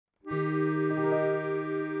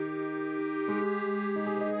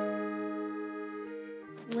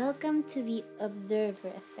to the Observer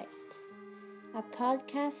Effect, a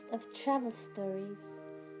podcast of travel stories.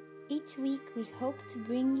 Each week we hope to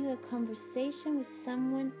bring you a conversation with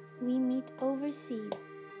someone we meet overseas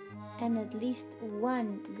and at least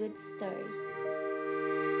one good story.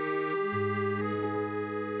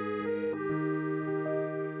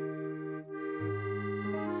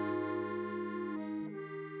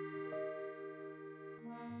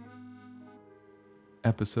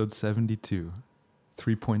 Episode 72,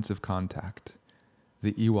 3 Points of Contact,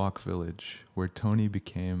 the Ewok village where Tony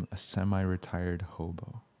became a semi-retired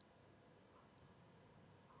hobo.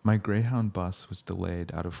 My Greyhound bus was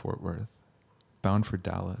delayed out of Fort Worth, bound for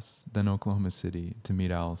Dallas, then Oklahoma City to meet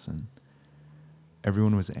Allison.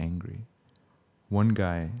 Everyone was angry. One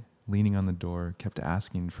guy, leaning on the door, kept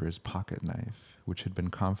asking for his pocket knife, which had been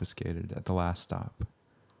confiscated at the last stop.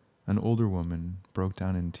 An older woman broke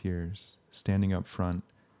down in tears, standing up front,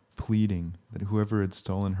 pleading that whoever had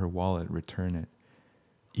stolen her wallet return it,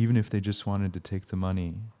 even if they just wanted to take the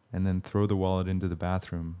money and then throw the wallet into the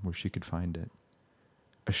bathroom where she could find it.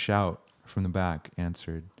 A shout from the back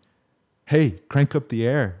answered, "Hey, crank up the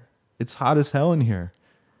air. It's hot as hell in here."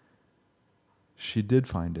 She did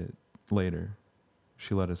find it later.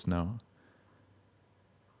 She let us know.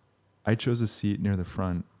 I chose a seat near the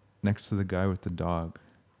front, next to the guy with the dog,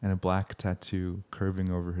 and a black tattoo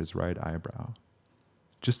curving over his right eyebrow.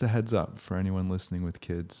 Just a heads up for anyone listening with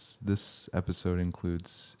kids, this episode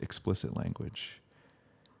includes explicit language.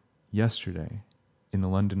 Yesterday, in the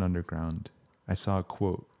London Underground, I saw a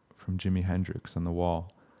quote from Jimi Hendrix on the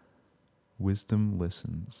wall. "Wisdom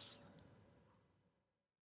listens."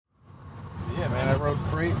 Yeah, man, I rode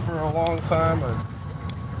freight for a long time.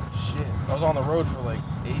 I was on the road for like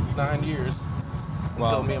 8-9 years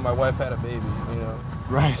until me and my wife had a baby, you know.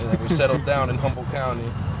 Right. And then we settled down in Humboldt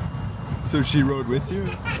County. So she rode with you?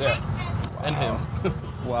 Yeah. Wow. And him.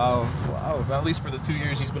 Wow. Well, at least for the 2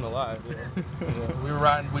 years he's been alive. We were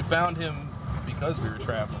riding. We found him because we were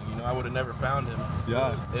traveling. You know, I would have never found him.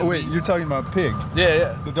 Yeah. Oh wait, you're talking about Pig?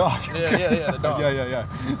 Yeah. The dog. Yeah, the dog. Yeah.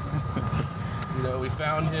 You know, we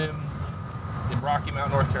found him in Rocky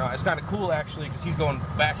Mount, North Carolina. It's kind of cool actually because he's going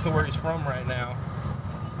back to where he's from right now,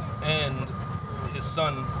 and his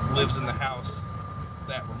son lives in the house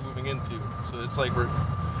that we're moving into. So it's like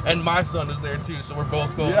and my son is there too, so we're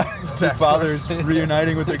both going. Yeah, two fathers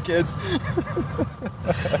reuniting with their kids.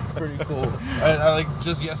 Pretty cool. I like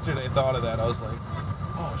just yesterday thought of that. I was like,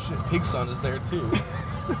 oh shit, Pig's son is there too.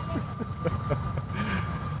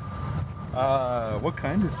 What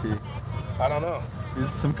kind is he? I don't know. He's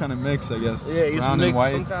some kind of mix, I guess. Yeah, he's brown mixed, and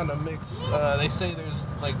white. some kind of mix. They say there's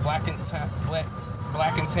like black and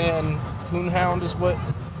tan coonhound is what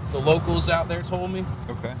the locals out there told me.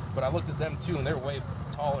 Okay. But I looked at them too, and they're way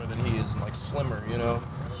taller than he is and like slimmer, you know.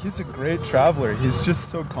 He's a great traveler. He's just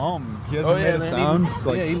so calm. He hasn't made a sound.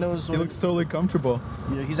 He knows. He looks totally comfortable.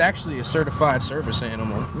 Yeah, he's actually a certified service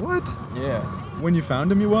animal. What? Yeah. When you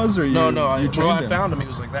found him, he was, or you? No. I found him, he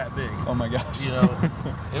was like that big. Oh my gosh. You know,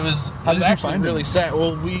 it was actually really sad.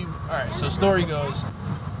 Well, all right. So story goes,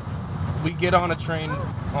 we get on a train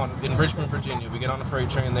in Richmond, Virginia. We get on a freight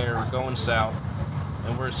train there. We're going south,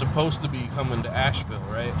 and we're supposed to be coming to Asheville,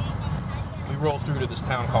 right? We roll through to this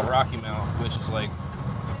town called Rocky Mount, which is like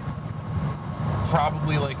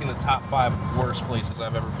probably like in the top 5 worst places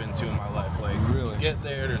I've ever been to in my life. Like, really? Get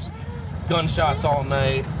there, there's gunshots all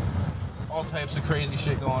night, all types of crazy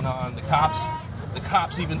shit going on. The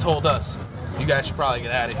cops even told us, you guys should probably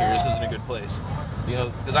get out of here. This isn't a good place. You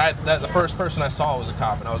know, because the first person I saw was a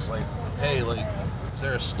cop, and I was like, hey, like, is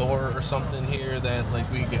there a store or something here that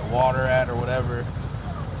like we can get water at or whatever?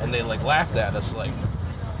 And they like laughed at us, like,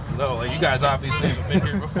 no, like you guys obviously haven't been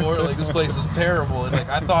here before. Like this place is terrible. And like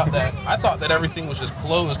I thought that everything was just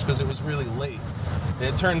closed because it was really late. And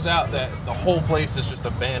it turns out that the whole place is just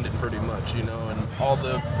abandoned pretty much, you know, and all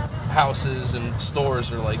the houses and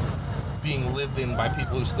stores are like being lived in by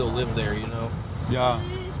people who still live there, you know. Yeah.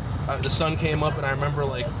 The sun came up, and I remember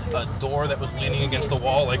like a door that was leaning against the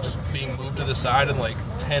wall, like just being moved to the side, and like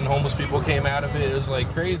 10 homeless people came out of it. It was like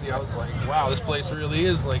crazy. I was like, wow, this place really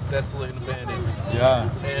is like desolate and abandoned. Yeah.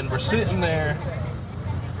 And we're sitting there,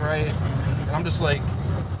 right? And I'm just like,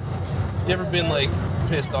 you ever been like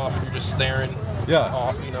pissed off and you're just staring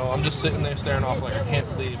off? You know, I'm just sitting there staring off like I can't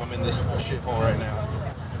believe I'm in this shithole right now.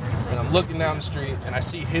 And I'm looking down the street, and I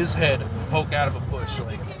see his head poke out of a bush,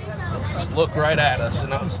 like just look right at us.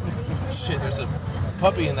 And I was like, shit, there's a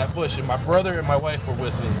puppy in that bush. And my brother and my wife were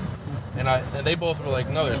with me, and they both were like,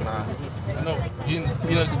 no, there's not. No, you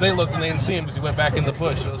know, because they looked and they didn't see him because he went back in the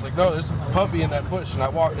bush. I was like, no, there's a puppy in that bush. And I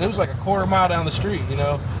walked, and it was like a quarter mile down the street, you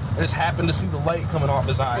know. I just happened to see the light coming off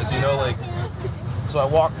his eyes, you know, like. So I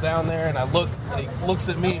walk down there and I look, and he looks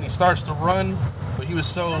at me and he starts to run, but he was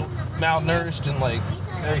so malnourished and like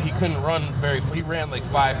he couldn't run he ran like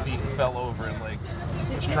 5 feet and fell over and like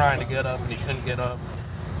was trying to get up and he couldn't get up.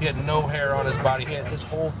 He had no hair on his body. His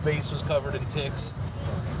whole face was covered in ticks,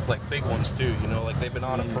 like big ones too, you know, like they've been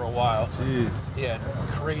on him for a while. Jeez. He had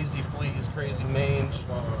crazy fleas, crazy mange.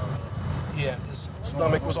 His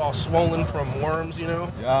stomach was all swollen from worms, you know.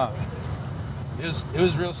 Yeah. It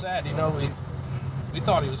was real sad, you know. We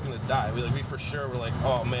thought he was gonna die. We for sure were like,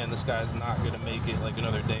 oh man, this guy's not gonna make it like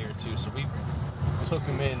another day or two. So we took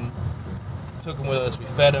him with us. We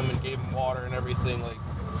fed him and gave him water and everything. Like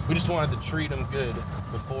we just wanted to treat him good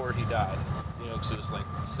before he died, you know, because it was like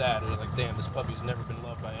sad. It was like, damn, this puppy's never been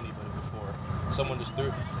loved by anybody before. Someone just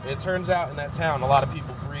threw. And it turns out in that town, a lot of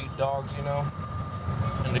people breed dogs, you know,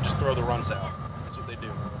 and they just throw the runs out. That's what they do.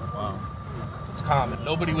 Wow. It's common.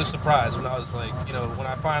 Nobody was surprised when I was like, you know, when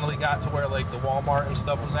I finally got to where like the Walmart and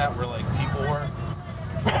stuff was at, where like people were.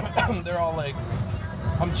 They're all like,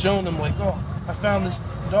 I'm showing them like, oh, I found this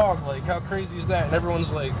dog. Like, how crazy is that? And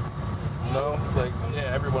everyone's like, no, like,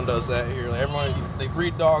 yeah, everyone does that here. Like, everyone, they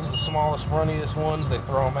breed dogs, the smallest, runniest ones, they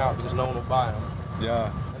throw them out because no one will buy them.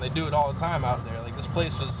 Yeah. And they do it all the time out there. Like, this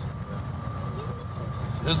place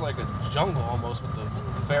it was like a jungle almost with the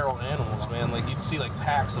feral animals, man. Like, you'd see like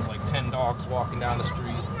packs of like 10 dogs walking down the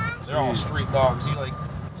street. They're all street dogs. You like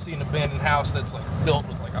see an abandoned house that's like filled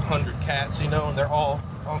with like 100 cats, you know, and they're all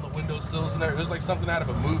on the windowsills and there. It was like something out of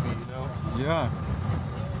a movie, you know. Yeah.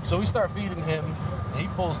 So we start feeding him, and he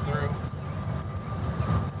pulls through.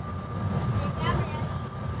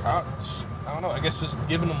 I don't know, I guess just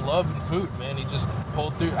giving him love and food, man. He just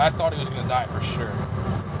pulled through. I thought he was going to die for sure.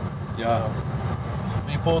 Yeah.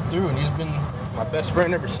 He pulled through, and he's been my best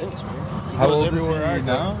friend ever since, man. How old is he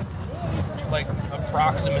now? Like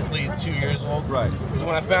approximately 2 years old. Right. Because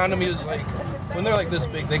when I found him, he was like, when they're like this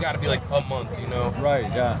big, they got to be like a month, you know? Right,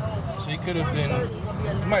 yeah. So he could have been,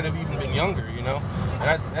 he might have even been younger, you know?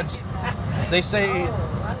 And that's, they say,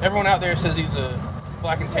 everyone out there says he's a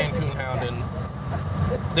black and tan coonhound, and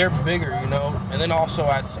they're bigger, you know? And then also,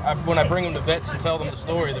 when I bring them to vets and tell them the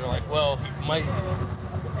story, they're like, well, he might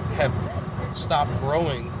have stopped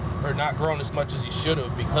growing or not grown as much as he should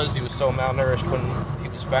have because he was so malnourished when he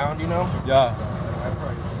was found, you know? Yeah.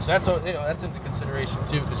 So that's, you know, that's into consideration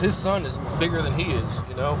too, because his son is bigger than he is,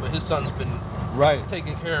 you know, but his son's been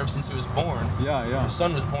taken care of since he was born. Yeah, yeah. His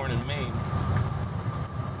son was born in Maine.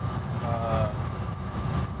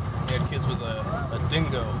 He had kids with a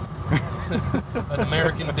dingo. An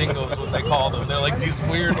American dingo is what they call them. They're like these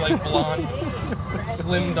weird, like blonde,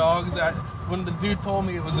 slim dogs. When the dude told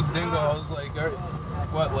me it was a dingo, I was like,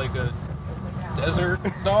 what, like a desert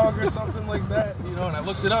dog or something like that? You know, and I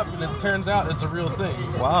looked it up, and it turns out it's a real thing.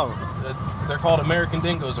 Wow. They're called American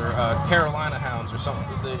dingoes or Carolina hounds or something.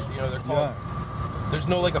 They're called. Yeah. There's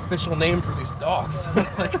no like official name for these dogs.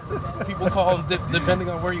 Like people call them depending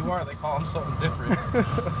on where you are. They call them something different.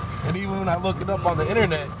 And even when I look it up on the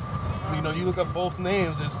internet, you know, you look up both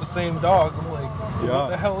names, it's the same dog. I'm like, what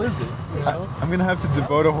the hell is it? You know? I'm gonna have to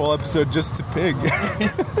devote a whole episode just to Pig.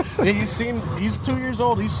 Yeah, he's 2 years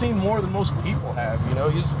old. He's seen more than most people have. You know,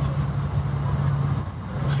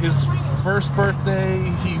 his first birthday,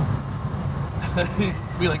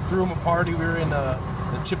 we like threw him a party. We were in the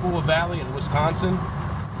Chippewa Valley in Wisconsin,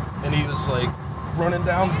 and he was like running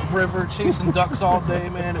down the river, chasing ducks all day,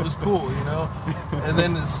 man. It was cool, you know. And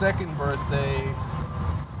then his second birthday,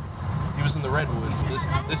 he was in the redwoods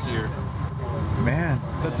this year. Man,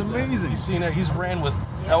 that's amazing. He's ran with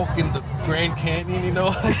elk in the Grand Canyon, you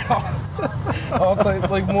know, like all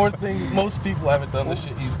type, like more things. Most people haven't done the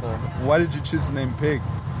shit he's done. Why did you choose the name Pig?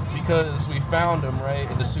 Because we found him, right,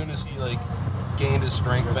 and as soon as he like gained his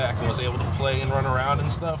strength back and was able to play and run around and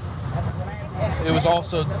stuff, it was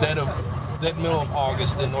also dead middle of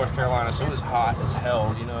August in North Carolina, so it was hot as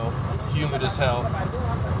hell, you know, humid as hell.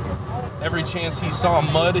 Every chance he saw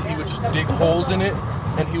mud, he would just dig holes in it,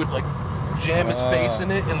 and he would like jam his face in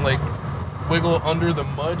it and like wiggle under the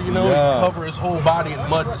mud, you know, and cover his whole body in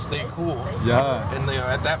mud to stay cool. Yeah. And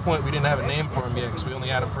at that point, we didn't have a name for him yet because we only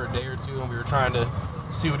had him for a day or two, and we were trying to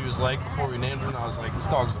see what he was like before we named him. And I was like, this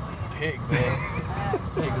dog's a pig, man.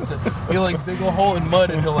 Pig. He'll like dig a hole in mud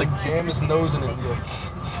and he'll like jam his nose in it and he'll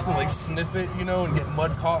like sniff it, you know, and get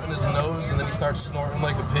mud caught in his nose, and then he starts snorting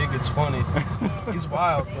like a pig. It's funny. He's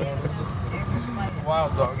wild, man. He's a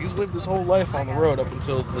wild dog. He's lived his whole life on the road up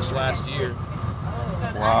until this last year.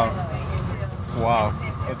 Wow,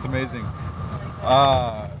 that's amazing.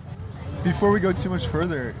 Before we go too much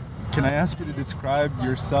further, can I ask you to describe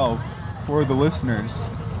yourself for the listeners?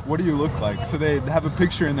 What do you look like? So they have a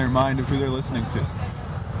picture in their mind of who they're listening to.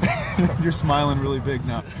 You're smiling really big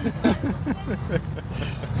now.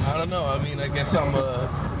 I don't know. I mean, I guess I'm a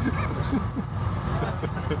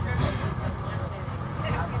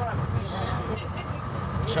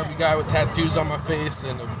chubby guy with tattoos on my face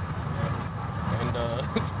and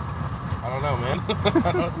I don't know, man.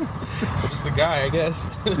 I'm just a guy, I guess.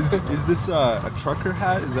 Is this a trucker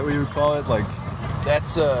hat? Is that what you would call it? Like,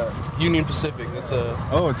 that's Union Pacific. That's a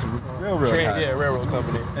it's a railroad hat. Yeah, railroad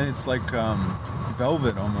company. And it's like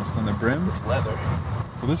velvet almost on the brim. It's leather.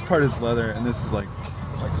 Well, this part is leather, and this is like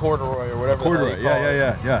it's like corduroy or whatever. Corduroy.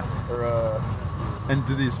 Yeah. Or and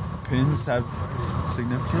do these pins have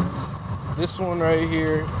significance? This one right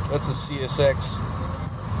here, that's a CSX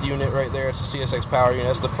unit right there. It's a CSX power unit.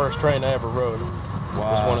 That's the first train I ever rode.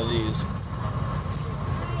 Wow. Was one of these.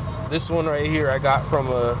 This one right here I got from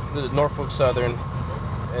the Norfolk Southern,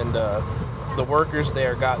 and the workers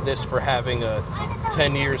there got this for having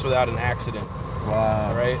 10 years without an accident.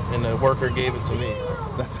 Wow. Right? And the worker gave it to me.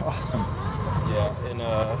 That's awesome. Yeah, and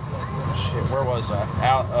where was I?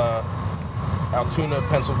 Altoona,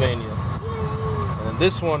 Pennsylvania. And then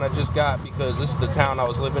this one I just got because this is the town I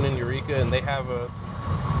was living in, Eureka, and they have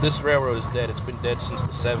this railroad is dead. It's been dead since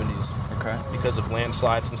the 70s. Okay. Because of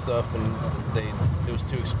landslides and stuff, and it was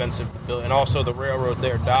too expensive to build. And also the railroad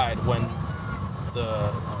there died when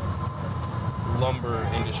the lumber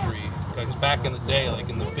industry, because back in the day, like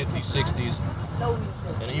in the 50s, 60s,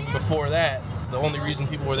 and even before that, the only reason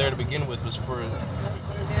people were there to begin with was for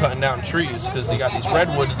cutting down trees, because they got these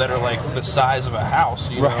redwoods that are like the size of a house,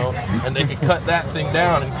 you know, and they could cut that thing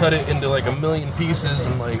down and cut it into like a million pieces,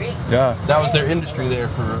 and like that was their industry there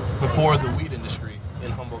before the wheat industry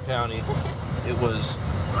in Humboldt County. It was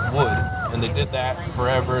wood, and they did that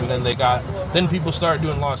forever, and then people started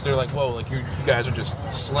doing laws. They're like, whoa, like you guys are just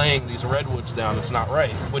slaying these redwoods down. It's not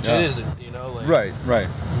right, which it isn't, you know. Like, right.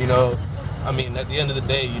 You know, I mean, at the end of the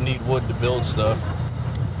day, you need wood to build stuff,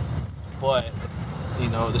 but you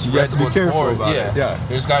know, this redwood forest,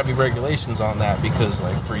 there's got to be regulations on that, because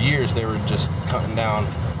like for years they were just cutting down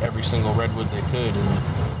every single redwood they could, and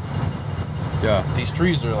these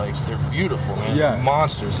trees are like, they're beautiful, man. They're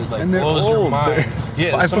monsters. It like blows your mind.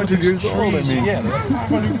 They're 500 years old. I mean, they're like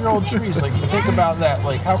 500-year-old trees. Like, you think about that.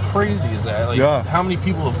 Like, how crazy is that? Like, how many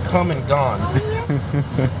people have come and gone,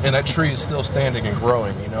 and that tree is still standing and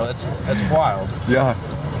growing? You know, that's wild. Yeah.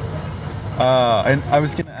 And I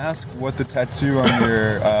was gonna ask what the tattoo on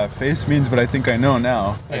your face means, but I think I know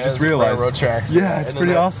now. I just realized. Railroad tracks. Yeah, it's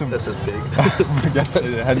pretty awesome. This is big. Oh my gosh,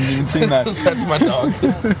 I hadn't even seen that. That's my dog.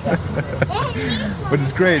 But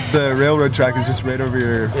it's great. The railroad track is just right over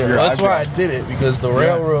your that's eyebrow. why I did it, because the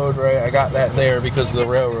railroad, right? I got that there because of the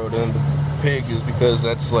railroad, and the pig is because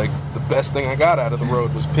that's like the best thing I got out of the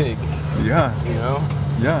road was pig. Yeah. You know?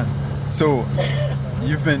 Yeah. So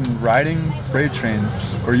you've been riding freight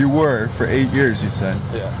trains, or you were, for 8 years, you said.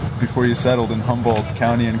 Yeah. Before you settled in Humboldt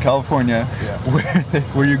County in California,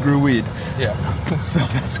 where you grew weed. Yeah. So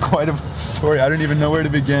that's quite a story. I don't even know where to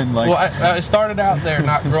begin. Like, well, I started out there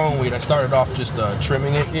not growing weed. I started off just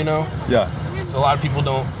trimming it, you know? Yeah. So a lot of people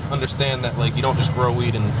don't understand that, like, you don't just grow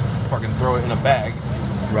weed and fucking throw it in a bag.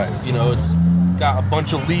 Right. You know, it's got a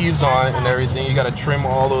bunch of leaves on it and everything. You got to trim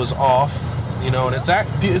all those off. You know, and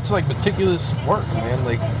it's like meticulous work, man.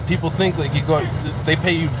 Like, people think like they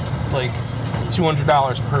pay you like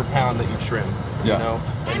 $200 per pound that you trim. You know,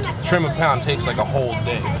 and to trim a pound takes like a whole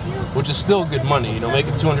day, which is still good money. You know,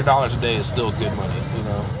 making $200 a day is still good money. You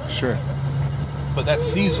know. Sure. But that's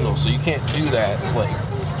seasonal, so you can't do that like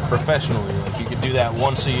professionally. Like, you could do that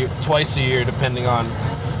once a year, twice a year, depending on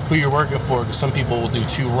who you're working for. Because some people will do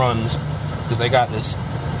 2 runs, because they got this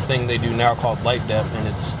thing they do now called light depth, and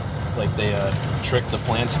it's like they trick the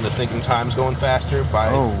plants into thinking time's going faster by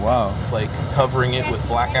like covering it with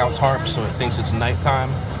blackout tarps so it thinks it's nighttime.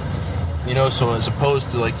 You know, so as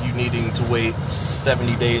opposed to like you needing to wait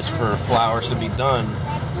 70 days for flowers to be done,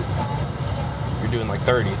 you're doing like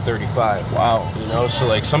 30, 35. Wow. You know, so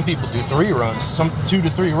like some people do 3 runs, some 2 to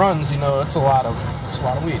 3 runs. You know, it's a lot of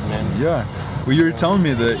weed, man. Yeah. Well, you were telling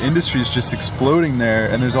me the industry is just exploding there,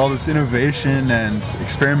 and there's all this innovation and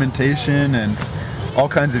experimentation and all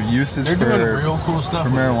kinds of uses for real cool stuff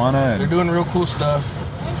for marijuana. They're doing real cool stuff,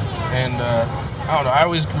 and I don't know.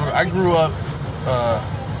 I grew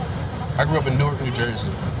up in Newark, New Jersey,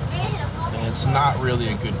 and it's not really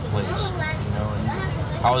a good place, you know. And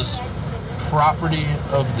I was property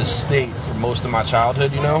of the state for most of my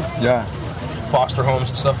childhood, you know. Yeah. Foster homes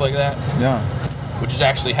and stuff like that. Yeah. Which is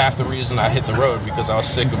actually half the reason I hit the road, because I was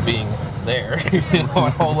sick of being there. You know, my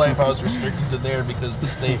whole life I was restricted to there because the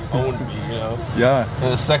state owned me, you know. Yeah.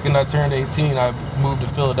 And the second I turned 18, I moved to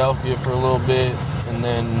Philadelphia for a little bit, and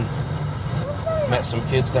then met some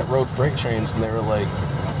kids that rode freight trains, and they were like,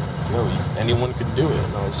 yo, anyone could do it.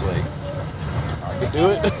 And I was like, I could do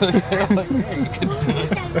it? They're like, yeah, you could do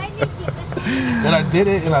it. And I did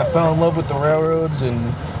it, and I fell in love with the railroads,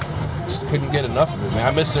 and just couldn't get enough of it, man.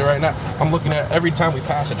 I miss it right now. I'm looking at, every time we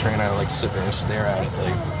pass a train, I like sit there and stare at it.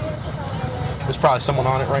 Like, there's probably someone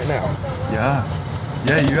on it right now.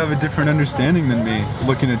 Yeah, you have a different understanding than me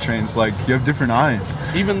looking at trains. Like, you have different eyes.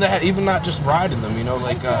 Even not just riding them, you know,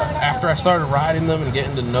 like after I started riding them and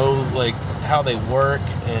getting to know like how they work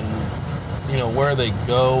and, you know, where they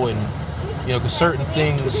go, and, you know, because certain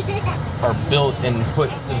things are built and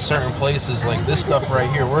put in certain places, like this stuff right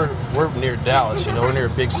here. We're near Dallas, you know, we're near a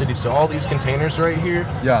big city, so all these containers right here,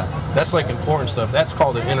 that's like important stuff. That's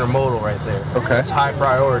called an intermodal right there. Okay. It's high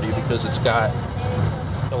priority because it's got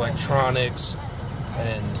electronics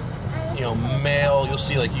and, you know, mail. You'll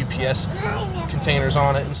see like UPS containers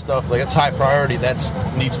on it and stuff. Like, it's high priority. That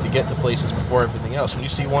needs to get to places before everything else. When you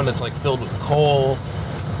see one that's like filled with coal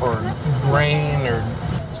or grain or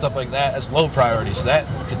stuff like that, that's low priority. So that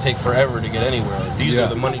could take forever to get anywhere. Like, these are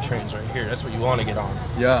the money trains right here. That's what you want to get on.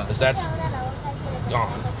 Yeah. Because that's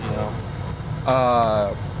gone, you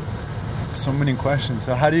know. So many questions.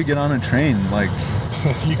 So how do you get on a train? Like,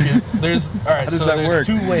 you can. There's all right. How does so that there's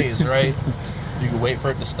work? 2 ways, right? You can wait for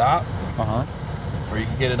it to stop, Uh-huh. or you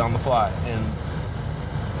can get it on the fly, and,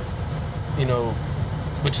 you know,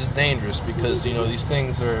 which is dangerous because, you know, these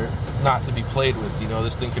things are not to be played with. You know,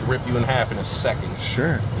 this thing could rip you in half in a second.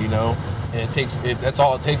 Sure. You know, and that's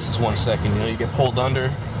all it takes is 1 second. You know, you get pulled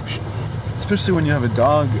under. Especially when you have a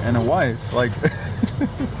dog and a wife. Like,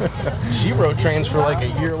 she rode trains for like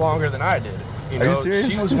a year longer than I did. You know, are you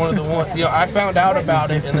serious? She was one of the ones. You know, I found out about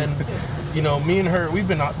it, and then, you know, me and her, we've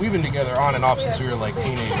been together on and off since we were like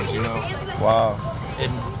teenagers. You know. Wow.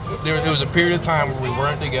 And there was a period of time where we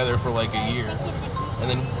weren't together for like a year. And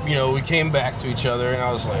then, you know, we came back to each other, and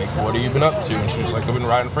I was like, what have you been up to? And she was like, I've been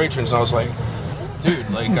riding freight trains. And I was like, dude,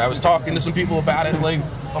 like, I was talking to some people about it like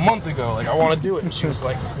a month ago. Like, I want to do it. And she was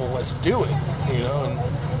like, well, let's do it. You know, and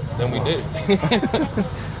then we did it.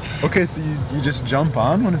 Okay, so you just jump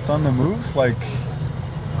on when it's on the move? Like,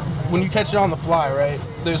 when you catch it on the fly, right,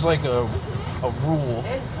 there's like a rule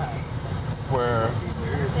where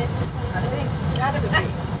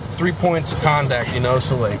 3 points of contact, you know,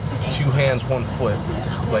 so like 2 hands, 1 foot,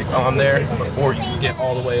 like on there before you get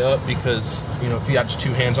all the way up, because, you know, if you got just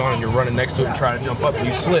 2 hands on and you're running next to it and try to jump up and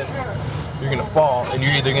you slip, you're gonna fall, and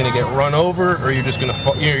you're either gonna get run over or you're just gonna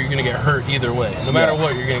fall. You're gonna get hurt either way. No matter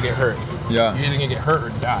what, you're gonna get hurt. Yeah. You're either gonna get hurt or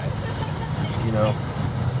die. You know.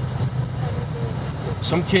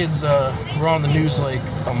 Some kids were on the news like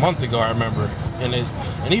a month ago, I remember,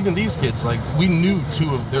 and even these kids, like, we knew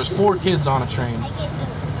there's 4 kids on a train.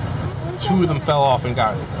 2 of them fell off and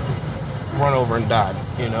got run over and died.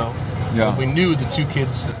 You know. Yeah. And we knew the 2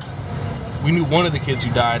 kids. We knew one of the kids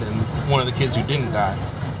who died and one of the kids who didn't die.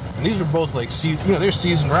 And these were both like, they're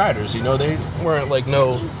seasoned riders. You know, they weren't like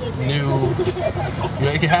no new. You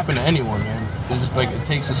know, it could happen to anyone, man. It's just like, it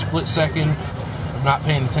takes a split second of not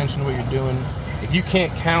paying attention to what you're doing. If you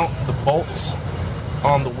can't count the bolts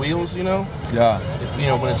on the wheels, you know. Yeah. You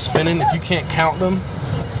know, when it's spinning, if you can't count them,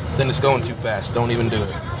 then it's going too fast. Don't even do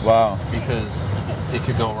it. Wow. Because it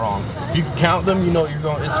could go wrong. If you can count them, you know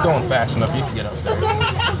it's going fast enough. You can get up there.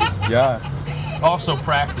 Yeah. Also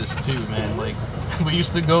practice too, man. Like, we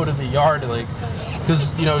used to go to the yard, like,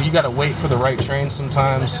 because, you know, you got to wait for the right train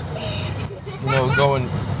sometimes. You know,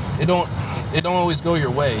 it don't always go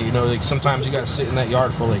your way. You know, like, sometimes you got to sit in that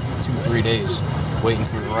yard for like 2-3 days waiting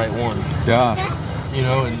for the right one. Yeah. You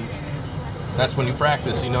know, and that's when you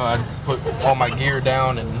practice. You know, I'd put all my gear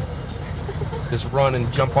down and just run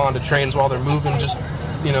and jump onto trains while they're moving, just,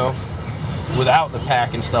 you know, without the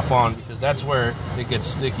pack and stuff on, because that's where it gets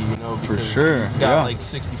sticky, you know, because for sure. You got like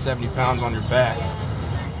 60-70 pounds on your back.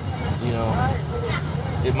 You know,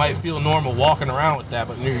 it might feel normal walking around with that,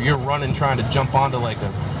 but you're running trying to jump onto like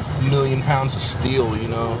 1 million pounds of steel, you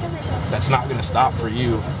know. That's not going to stop for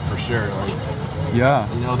you, for sure. Like,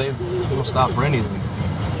 yeah. You know, they don't stop for anything.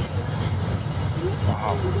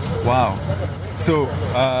 Wow. So,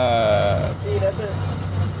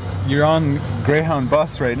 you're on Greyhound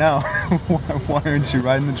bus right now. Why aren't you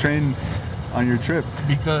riding the train on your trip?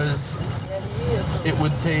 Because it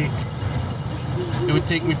would take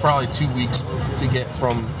me probably 2 weeks to get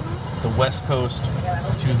from the West Coast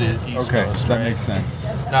to the East Coast. That right? makes sense.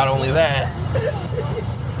 Not only that,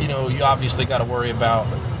 you know, you obviously got to worry about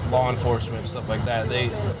law enforcement and stuff like that.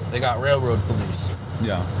 They got railroad police.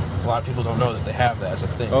 Yeah. A lot of people don't know that they have that as a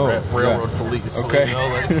thing. Oh, railroad police. Okay. So, you know,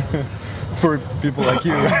 like, For people like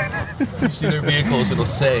you, right? You see their vehicles, it'll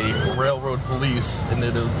say Railroad Police, and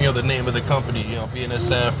it'll, the name of the company,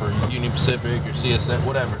 BNSF or Union Pacific or CSF,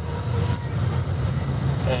 whatever.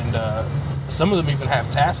 And some of them even have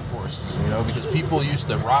task forces, because people used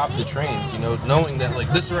to rob the trains, knowing that like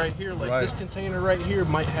this right here, like this container right here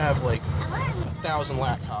might have like 1,000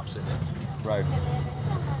 laptops in it. Right.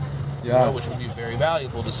 Yeah. Which would be very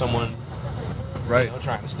valuable to someone,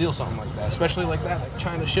 trying to steal something like that, especially like that, like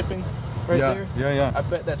China shipping. Right there? Yeah. I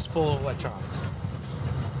bet that's full of electronics.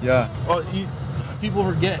 Yeah. Well, people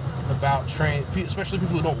forget about trains, especially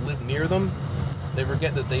people who don't live near them. They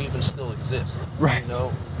forget that they even still exist. Right.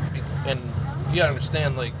 And you gotta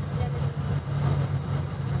understand, like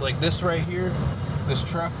this right here, this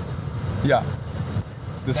truck. Yeah.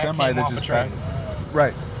 The that semi came that off just a train. passed.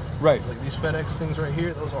 Right. Like these FedEx things right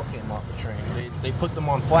here, those all came off the train. They put them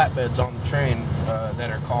on flatbeds on the train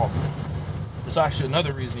that are called. It's actually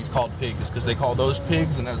another reason he's called Pig is because they call those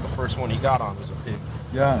pigs, and that's the first one he got on was a pig.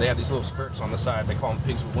 Yeah. They have these little skirts on the side. They call them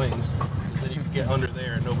pigs with wings. Then you can get under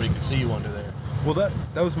there, and nobody can see you under there. Well,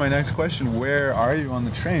 that was my next question. Where are you on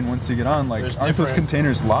the train once you get on? Like, aren't those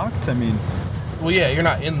containers locked? I mean... Well, yeah, you're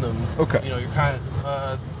not in them. Okay. You're kind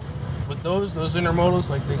of... with those intermodals,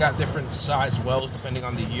 like, they got different size wells depending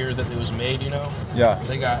on the year that it was made, Yeah.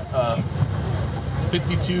 They got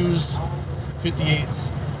 52s,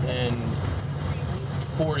 58s, and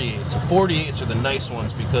 48s. So 48s are the nice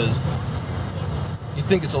ones because you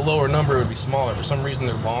think it's a lower number, it would be smaller. For some reason,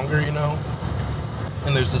 they're longer,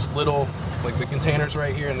 And there's this little, like the containers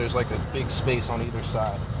right here, and there's like a big space on either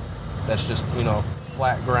side. That's just,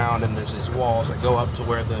 flat ground, and there's these walls that go up to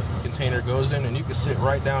where the container goes in, and you can sit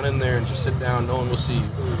right down in there and just sit down. No one will see you.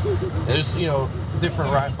 There's,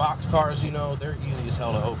 different box cars. They're easy as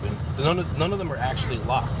hell to open. None of them are actually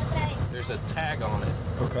locked. There's a tag on it.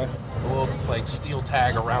 Okay. A little like steel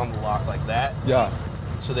tag around the lock like that. Yeah.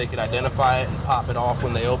 So they could identify it and pop it off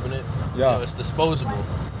when they open it. Yeah. It's disposable.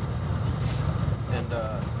 And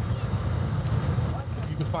if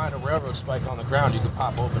you could find a railroad spike on the ground, you could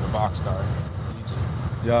pop open a boxcar. Easy.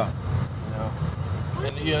 Yeah.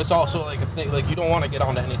 And it's also like a thing, like you don't want to get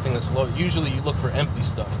onto anything that's low. Usually you look for empty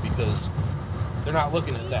stuff because they're not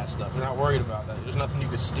looking at that stuff. They're not worried about that. There's nothing you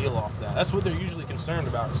can steal off that. That's what they're usually concerned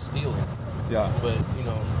about, is stealing. Yeah. But,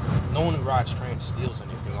 no one who rides trains steals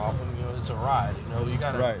anything off them. It's a ride, you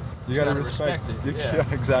gotta... Right. You gotta respect it.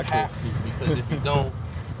 Yeah, exactly. You have to, because if you don't,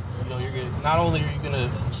 you're gonna... Not only are you gonna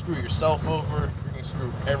screw yourself over, you're gonna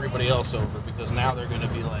screw everybody else over, because now they're gonna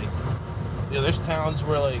be like... there's towns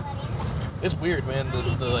where, like... It's weird, man,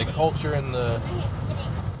 the like, culture and the...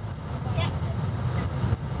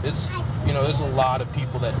 It's... there's a lot of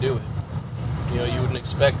people that do it. You wouldn't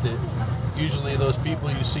expect it. Usually those people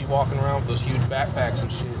you see walking around with those huge backpacks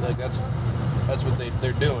and shit, like that's what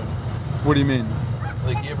they're doing. What do you mean?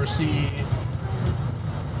 Like you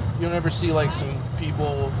don't ever see like some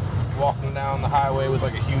people walking down the highway with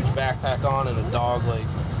like a huge backpack on and a dog like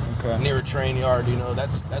near a train yard,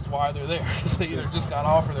 that's why they're there. Because they either just got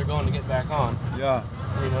off or they're going to get back on. Yeah.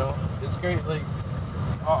 It's great, like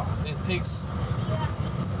it takes,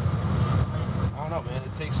 I don't know, man,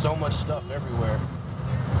 it takes so much stuff everywhere.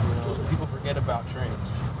 People forget about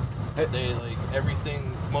trains. They like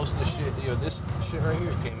everything. Most of the shit, this shit right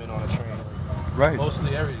here came in on a train. Right.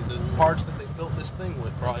 Mostly the parts that they built this thing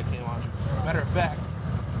with probably came on. Matter of fact,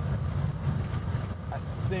 I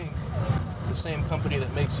think the same company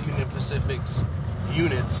that makes Union Pacific's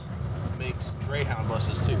units makes Greyhound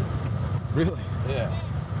buses too. Really? Yeah.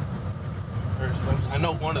 I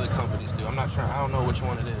know one of the companies do. I'm not sure. I don't know which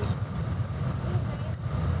one it is.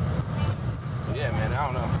 Yeah, man, I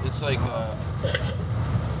don't know. It's like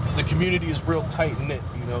the community is real tight-knit,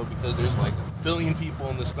 because there's like 1 billion people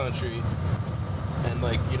in this country, and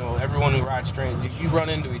like, everyone who rides trains, you run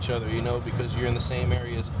into each other, because you're in the same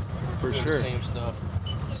areas, for doing sure, the same stuff,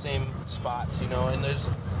 same spots, and there's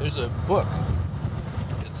a book.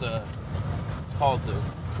 It's called the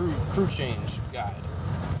Crew Change Guide.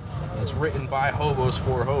 It's written by hobos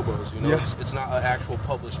for hobos, Yeah. It's not an actual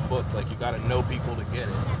published book. Like, you got to know people to get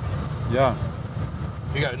it. Yeah.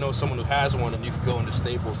 You got to know someone who has one, and you can go into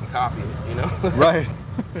Staples and copy it, Right.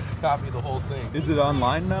 Copy the whole thing. Is it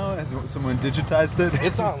online now? Has someone digitized it?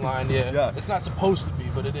 It's online, yeah. Yeah. It's not supposed to be,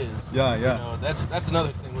 but it is. Yeah. That's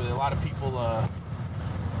another thing with a lot of people.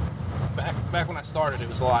 Back when I started, it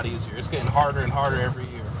was a lot easier. It's getting harder and harder every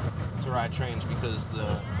year to ride trains because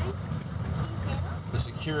the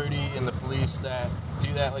security and the police that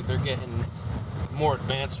do that, like, they're getting more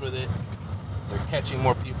advanced with it. They're catching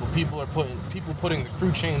more people. People putting the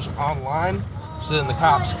crew change online, so then the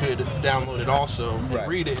cops could download it also and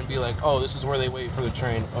read it and be like, oh, this is where they wait for the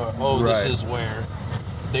train, or oh, this is where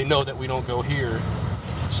they know that we don't go here,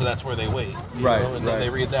 so that's where they wait. You know? And then they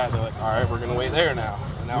read that and they're like, all right, we're gonna wait there now.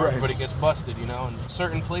 And now everybody gets busted. You know, in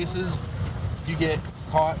certain places, if you get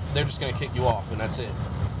caught, they're just gonna kick you off and that's it.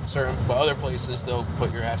 But other places they'll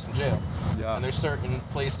put your ass in jail. And there's certain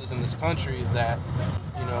places in this country that,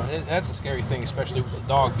 you know, and that's a scary thing, especially with the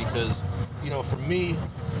dog, because, you know, for me,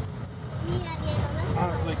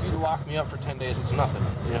 like, you lock me up for 10 days, it's nothing,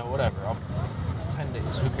 you know, whatever. It's 10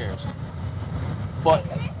 days, who cares? But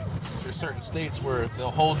there's certain states where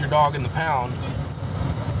they'll hold your dog in the pound,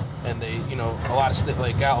 and they, you know, a lot of states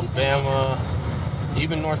like Alabama,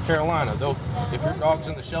 even North Carolina, if your dog's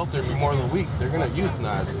in the shelter for more than a week, they're gonna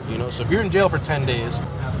euthanize it, you know. So if you're in jail for 10 days,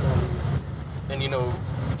 and you know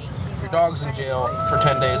your dog's in jail for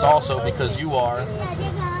 10 days also because you are,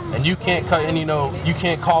 and you can't you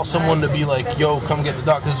can't call someone to be like, yo, come get the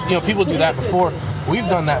dog, because you know people do that before. We've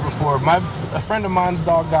done that before. A friend of mine's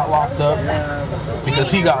dog got locked up because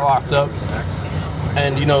he got locked up,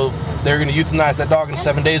 and you know they're gonna euthanize that dog in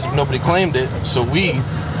 7 days if nobody claimed it. So we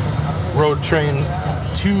rode a train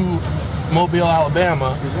to Mobile,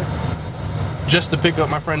 Alabama, just to pick up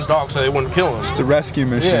my friend's dog so they wouldn't kill him. It's a rescue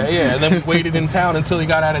mission. Yeah, and then we waited in town until he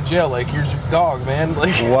got out of jail. Like, here's your dog, man.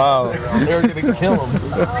 Like, wow. They were gonna kill him.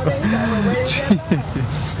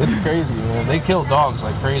 It's crazy, man. They kill dogs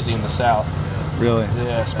like crazy in the South. Really?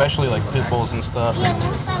 Yeah, especially like pit bulls and stuff.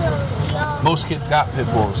 And most kids got pit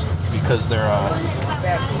bulls because they're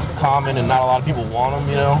common and not a lot of people want them,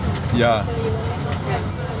 you know? Yeah.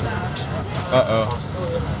 Uh-oh.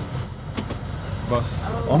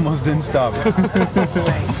 Bus almost didn't stop.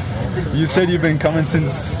 You said you've been coming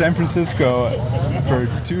since San Francisco for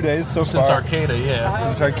 2 days so far. Since Arcata, yeah.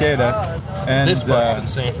 Since Arcata. And this bus in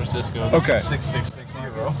San Francisco. This okay. is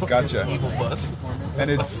 6660. Gotcha. Evil bus.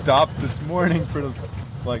 And it stopped this morning for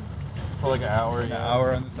like an hour. An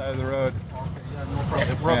hour on the side of the road.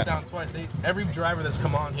 It broke down twice. Every driver that's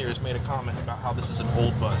come on here has made a comment about how this is an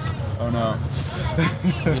old bus. Oh no.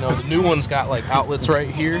 You know, the new one's got like outlets right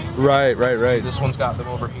here. Right. So this one's got them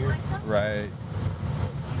over here. Right.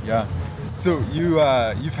 Yeah. So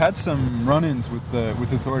you've had some run-ins with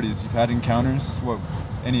authorities. You've had encounters.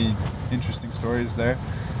 Any interesting stories there?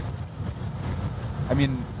 I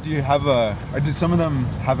mean, do some of them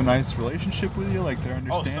have a nice relationship with you? Like, they're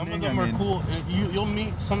understanding? Oh, some of them are cool. You'll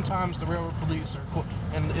meet sometimes the railroad police are cool.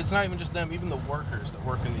 And it's not even just them, even the workers that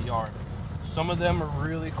work in the yard. Some of them are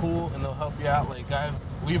really cool and they'll help you out. Like,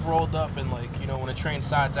 we've rolled up and, like, you know, when a train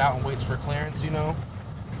sides out and waits for clearance, you know,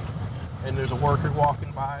 and there's a worker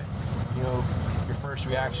walking by, you know, your first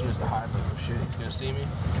reaction is to hide, like, oh shit, he's gonna see me.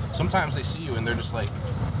 Sometimes they see you and they're just like,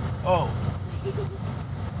 oh,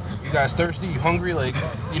 you guys thirsty? You hungry? Like,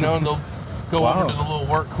 you know, and they'll go over to the little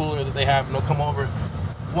work cooler that they have and they'll come over.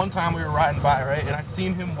 One time we were riding by, right, and I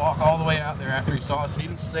seen him walk all the way out there after he saw us and he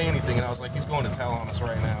didn't say anything, and I was like, he's going to tell on us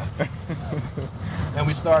right now. And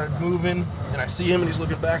we started moving, and I see him and he's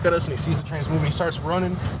looking back at us and he sees the trains moving. He starts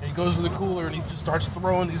running and he goes to the cooler and he just starts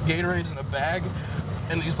throwing these Gatorades in a bag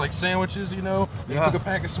and these like sandwiches, you know. He took a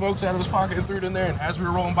pack of smokes out of his pocket and threw it in there, and as we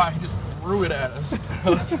were rolling by, he just threw it at us.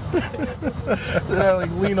 Then I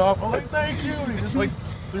like lean off, I'm like, thank you, and he just like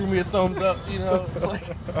threw me a thumbs up, you know. It's like,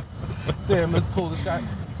 damn, that's cool. This guy,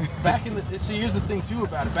 here's the thing too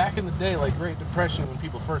about it. Back in the day, like Great Depression, when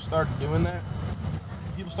people first started doing that,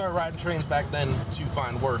 people started riding trains back then to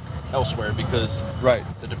find work elsewhere because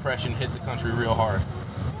the Depression hit the country real hard,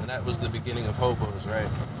 and that was the beginning of hobos, right?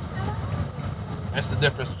 That's the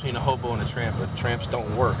difference between a hobo and a tramp. But tramps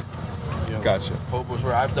don't work. You know, gotcha. Hobos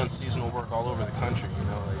where I've done seasonal work all over the country. You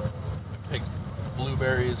know, like I picked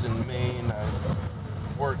blueberries in Maine. I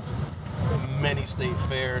worked many state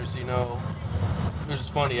fairs. You know, it was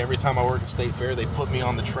just funny. Every time I worked at state fair, they put me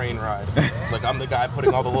on the train ride. Like I'm the guy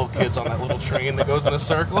putting all the little kids on that little train that goes in a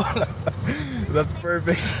circle. That's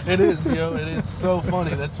perfect. It is, you know, it is so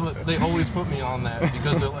funny. That's what they always put me on that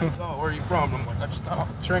because they're like, oh, where are you from? And I'm like, I just got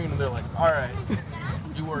off the train, and they're like, all right,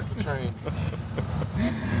 you work the train.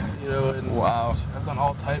 You know, and wow. I've done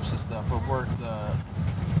all types of stuff. I've worked.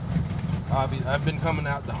 I've been coming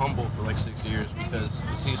out to Humboldt for like 6 years because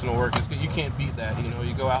the seasonal work is good. You can't beat that. You know,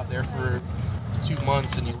 you go out there for 2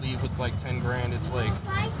 months and you leave with like 10 grand. It's like.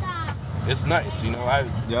 It's nice, you know.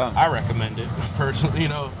 I recommend it personally. You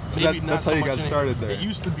know, so maybe that's not how so you much got started there. It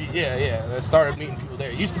used to be, I started meeting people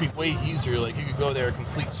there. It used to be way easier. Like you could go there, a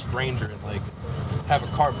complete stranger, and like have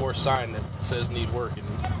a cardboard sign that says need work, and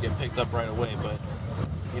you get picked up right away. But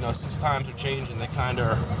since times are changing, they're kind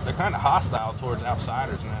of hostile towards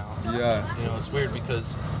outsiders now. Yeah. It's weird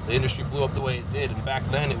because the industry blew up the way it did, and back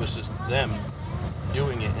then it was just them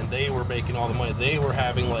doing it, and they were making all the money. They were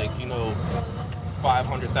having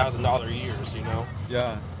 $500,000 years,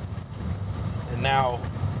 Yeah. And now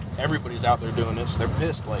everybody's out there doing this. They're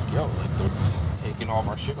pissed, they're taking all of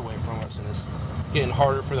our shit away from us, and it's getting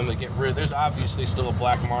harder for them to get rid. There's obviously still a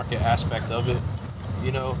black market aspect of it.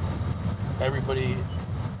 Everybody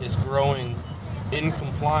is growing in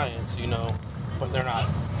compliance, but they're not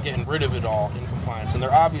getting rid of it all in compliance, and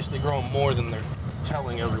they're obviously growing more than they're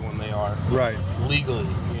telling everyone they are. Right. Legally,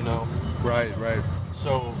 Right.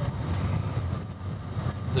 So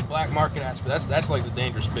the black market aspect, that's like the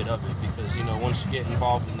dangerous bit of it, because once you get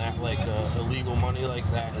involved in that illegal money like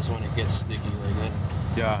that is when it gets sticky like that.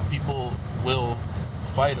 Yeah. People will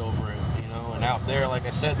fight over it, and out there, like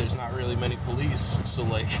I said, there's not really many police, so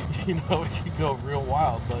it could go real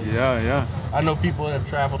wild. But Yeah. I know people that have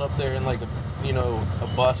traveled up there in a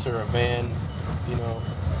bus or a van,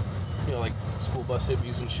 like school bus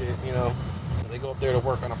hippies and shit, they go up there to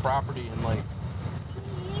work on a property, and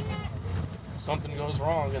something goes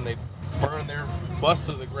wrong and they burn their bus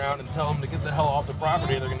to the ground and tell them to get the hell off the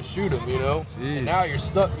property, they're gonna shoot them, Jeez. And now you're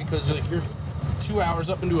stuck because you're 2 hours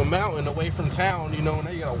up into a mountain away from town, and now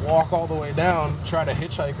you gotta walk all the way down, try to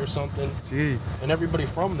hitchhike or something. Jeez. And everybody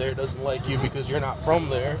from there doesn't like you because you're not from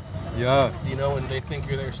there. Yeah. And they think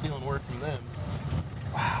you're there stealing work from them.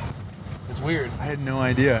 Wow. It's weird. I had no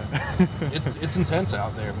idea. It's intense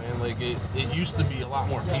out there, man. It used to be a lot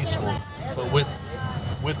more peaceful, but with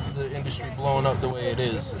the industry blowing up the way it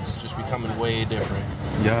is, it's just becoming way different.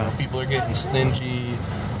 Yeah. People are getting stingy.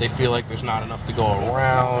 They feel like there's not enough to go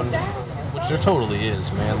around, which there totally is,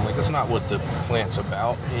 man. That's not what the plant's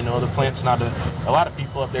about. The plant's not a lot of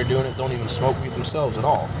people up there doing it don't even smoke weed themselves at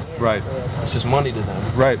all. Right. It's just money to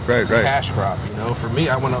them. Right. It's a cash crop, For me,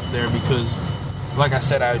 I went up there because, like I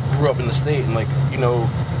said, I grew up in the state, and when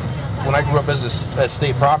I grew up as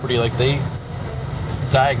state property, they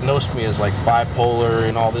diagnosed me as bipolar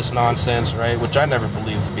and all this nonsense, right? Which I never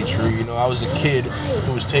believed to be true. I was a kid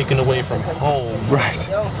who was taken away from home. Right.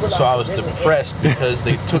 So I was depressed because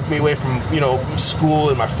they took me away from, school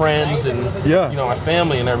and my friends and, my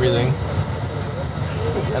family and everything.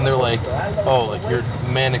 And they're like, oh, you're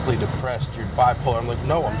manically depressed, you're bipolar. I'm like,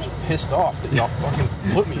 no, I'm just pissed off that y'all fucking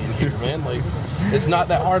put me in here, man. It's not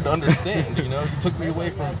that hard to understand, You took me away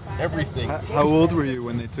from everything. How old were you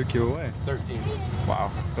when they took you away? 13. Wow,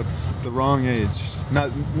 that's the wrong age.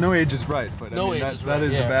 No age is right, but no age is right. That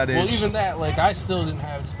is a bad age. Well, even that, I still didn't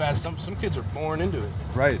have it as bad. Some kids are born into it.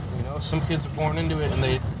 Right. Some kids are born into it and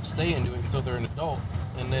they stay into it until they're an adult,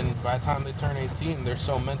 and then by the time they turn 18, they're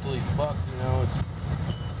so mentally fucked. It's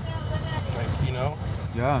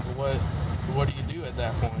Yeah. What do you do at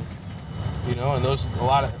that point? And those a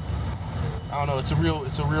lot of, I don't know. It's a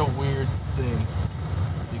real weird thing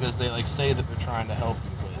because they say that they're trying to help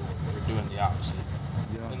you, but they're doing the opposite.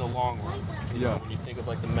 Yeah. In the long run. You know, when you think of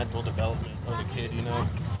the mental development of a kid,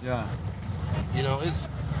 Yeah.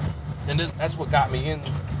 And that's what got me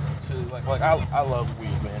into I love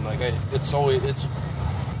weed, man. I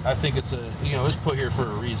think it's it's put here for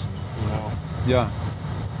a reason, Yeah.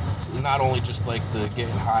 Not only just the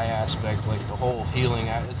getting high aspect, the whole healing.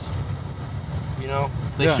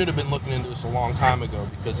 They should have been looking into this a long time ago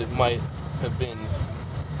because it might have been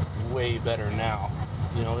way better now.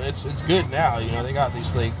 It's good now. They got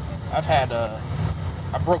these I've had I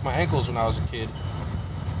broke my ankles when I was a kid,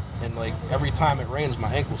 and every time it rains,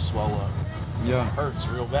 my ankles swell up. Yeah. It hurts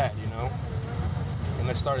real bad, And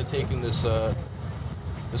I started taking this.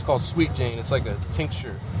 It's called Sweet Jane. It's like a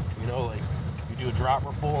tincture, You do a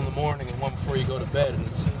dropper full in the morning and one before you go to bed, and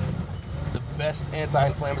it's the best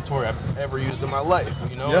anti-inflammatory I've ever used in my life.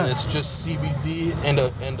 Yeah. And it's just CBD and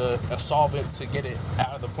a solvent to get it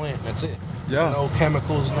out of the plant. And that's it. Yeah. There's no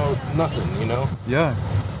chemicals, no nothing. Yeah.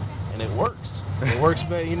 And it works. It works,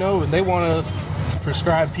 but and they want to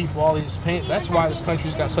prescribe people all these pain. That's why this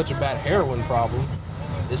country's got such a bad heroin problem,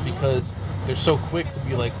 is because they're so quick to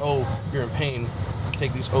be like, oh, you're in pain.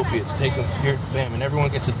 Take these opiates, take them here, bam, and everyone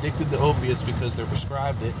gets addicted to opiates because they're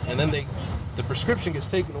prescribed it, and then the prescription gets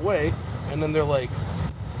taken away, and then they're like,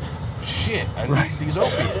 shit, I need these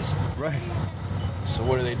opiates. Right. So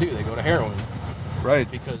what do? They go to heroin. Right.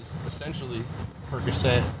 Because essentially,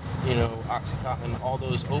 Percocet, Oxycontin, all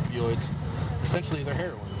those opioids, essentially they're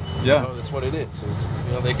heroin. Yeah. That's what it is. So it's,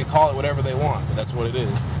 they can call it whatever they want, but that's what it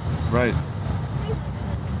is. Right.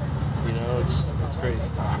 It's crazy.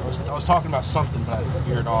 I was talking about something, but I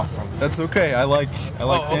veered off from it. That's okay. I like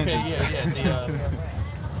tangents. Okay, yeah.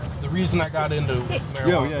 The reason I got into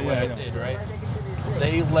marijuana the way I did, right?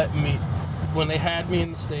 they let me, when they had me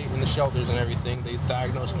in the state, in the shelters and everything, they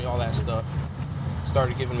diagnosed me all that stuff.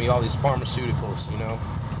 Started giving me all these pharmaceuticals, you know,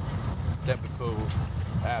 Depakote,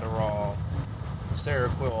 Adderall,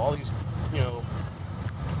 Seroquel, all these, you know,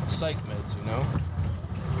 psych meds, you know.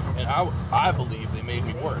 And I believe they made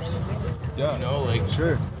me worse. Yeah. You know, like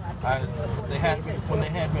sure. when they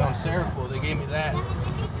had me on Seroquel, they gave me that,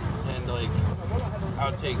 and like I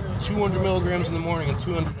would take 200 milligrams in the morning and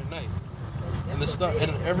 200 at night. And the stuff,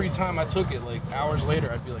 and every time I took it, like hours later,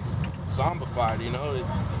 I'd be like zombified, you know.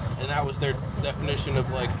 And that was their definition of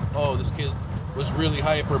like, oh, this kid was really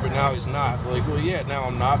hyper, but now he's not. Like, well, yeah, now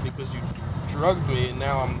I'm not because you drugged me, and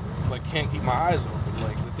now I'm like can't keep my eyes open.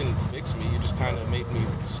 Like, that didn't fix me. You just kind of made me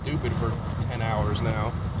stupid for 10 hours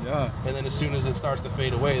now. Yeah. And then as soon as it starts to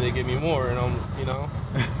fade away, they give me more, and I'm, you know.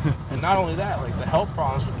 And not only that, like the health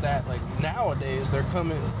problems with that, like nowadays they're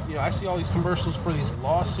coming. You know, I see all these commercials for these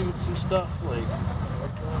lawsuits and stuff. Like,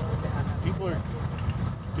 people are.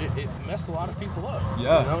 It messed a lot of people up.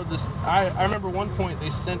 Yeah. You know, I remember one point they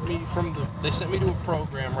sent me to a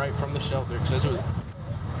program right from the shelter, because it was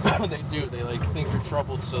they like think you're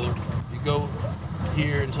troubled, so you go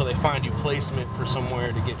here until they find you placement for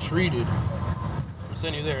somewhere to get treated. They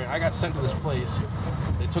send you there, and I got sent to this place.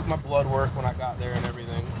 They took my blood work when I got there and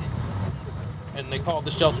everything, and they called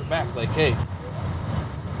the shelter back like, hey,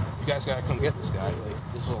 you guys gotta come get this guy.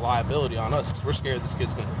 Like, this is a liability on us because we're scared this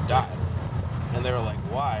kid's gonna die. And they were like,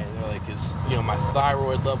 why? They're like, you know, my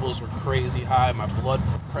thyroid levels were crazy high, my blood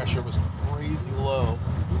pressure was crazy low.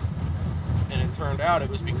 And it turned out it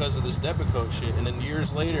was because of this Depakote shit. And then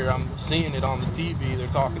years later, I'm seeing it on the TV. They're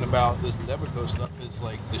talking about this Depakote stuff has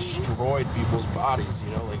like destroyed people's bodies.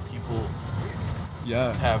 You know, like people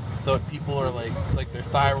people are like their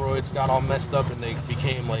thyroids got all messed up and they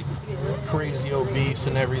became like crazy obese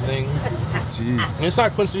and everything. Jeez. And it's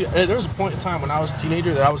not coincidental. There was a point in time when I was a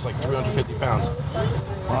teenager that I was like 350 pounds.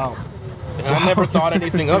 Wow. And I never thought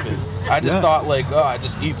anything of it. I just thought like, oh, I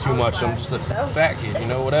just eat too much. I'm just a fat kid, you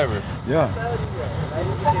know, whatever. Yeah.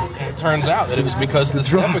 And it turns out that it was because of this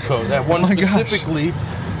Depakote. That one specifically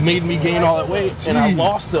made me gain all that weight. And I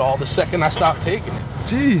lost it all the second I stopped taking it.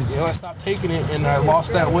 Jeez. You know, I stopped taking it and I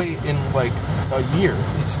lost that weight in like a year.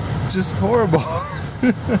 It's just horrible.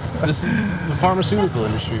 This is the pharmaceutical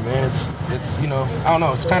industry, man. It's you know, I don't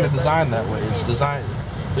know, it's kind of designed that way. It's designed,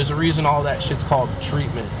 there's a reason all that shit's called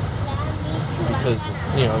treatment. Because,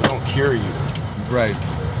 you know, it don't cure you. Right.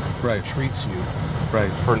 It treats you.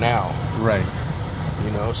 Right. For now. Right.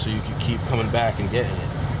 You know, so you can keep coming back and getting it.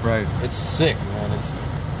 Right. It's sick, man. It's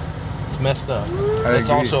messed up. I That's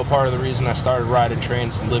agree. also a part of the reason I started riding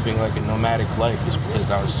trains and living like a nomadic life, is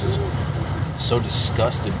because I was just so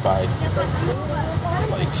disgusted by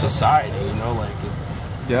like society, you know, like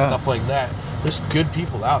stuff like that. There's good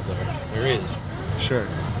people out there. There is. Sure.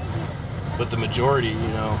 But the majority, you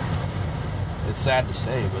know, it's sad to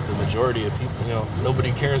say, but the majority of people, you know,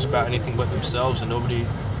 nobody cares about anything but themselves, and nobody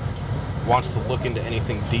wants to look into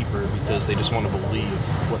anything deeper because they just want to believe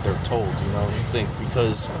what they're told, you know. You think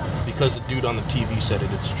because the dude on the TV said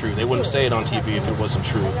it, it's true. They wouldn't say it on TV if it wasn't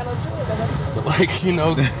true. But like, you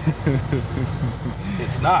know,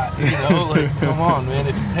 it's not, you know, like, come on, man,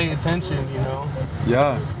 if you pay attention, you know.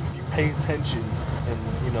 Yeah. If you pay attention and,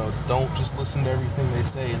 you know, don't just listen to everything they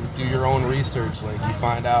say and do your own research, like, you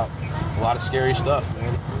find out a lot of scary stuff,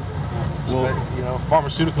 man. Well, you know,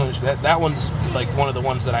 pharmaceutical industry, that one's like one of the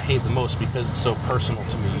ones that I hate the most because it's so personal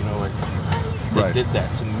to me, you know, like they did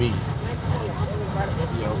that to me.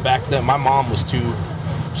 And, you know, back then my mom was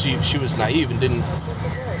she was naive and didn't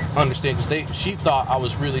understand, because she thought I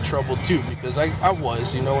was really troubled too, because I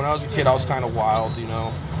was, you know, when I was a kid I was kind of wild, you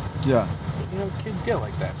know. Yeah. But, you know, kids get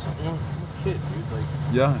like that, so, you know, I'm a kid, dude, like.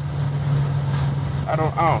 Yeah. I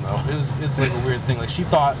don't know. It's like a weird thing. Like, she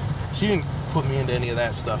didn't put me into any of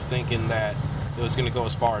that stuff thinking that it was going to go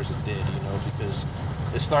as far as it did, you know, because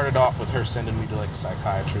it started off with her sending me to like a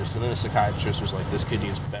psychiatrist, and then the psychiatrist was like, this kid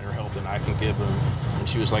needs better help than I can give him. And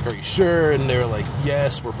she was like, are you sure? And they were like,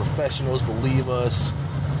 yes, we're professionals, believe us.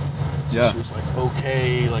 So she was like,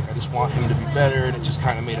 okay, like, I just want him to be better, and it just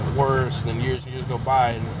kind of made it worse. And then years and years go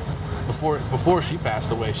by, and before she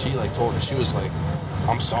passed away, she like told us, she was like,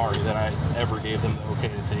 I'm sorry that I ever gave them the okay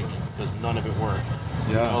to take it, because none of it worked.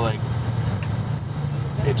 You know, like,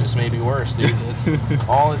 it just made me worse, dude. It's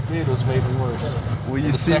all it did was made me worse. Well,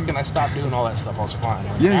 the second I stopped doing all that stuff, I was fine.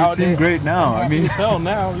 Like, you seem great now. I mean, as hell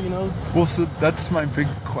now, you know. Well, so that's my big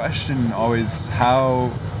question always.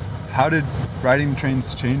 How did riding the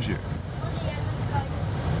trains change you?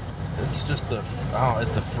 It's just the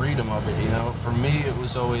freedom of it, you know. For me, it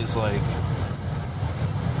was always like,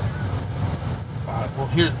 well,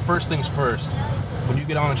 here, first things first. When you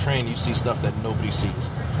get on a train, you see stuff that nobody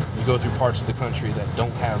sees. You go through parts of the country that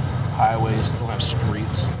don't have highways, don't have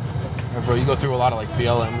streets. And bro, you go through a lot of like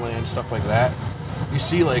BLM land, stuff like that. You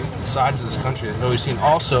see like sides of this country that nobody's seen.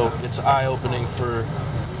 Also, it's eye-opening for,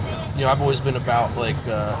 I've always been about like,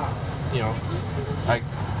 I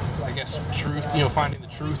guess truth, finding the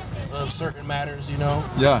truth of certain matters,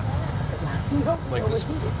 Yeah. Like this,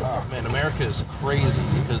 oh man, America is crazy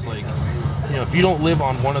because like, if you don't live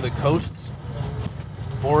on one of the coasts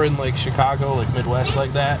or in like Chicago, like Midwest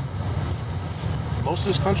like that, most of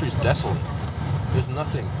this country is desolate. There's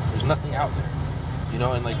nothing out there,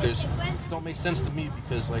 and like don't make sense to me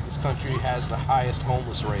because like this country has the highest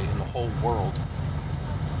homeless rate in the whole world.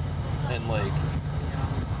 And like,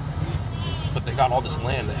 but they got all this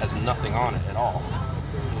land that has nothing on it at all,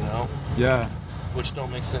 Yeah. which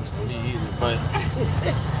don't make sense to me either. But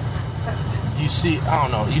you see, I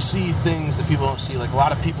don't know, you see things that people don't see. Like a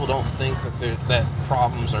lot of people don't think that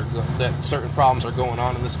certain problems are going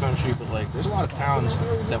on in this country. But like, there's a lot of towns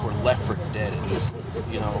that were left for dead in this,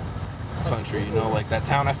 country. Like that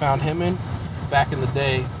town I found him in, back in the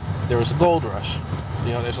day, there was a gold rush.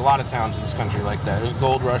 There's a lot of towns in this country like that. There's a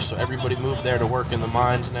gold rush, so everybody moved there to work in the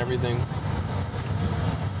mines and everything.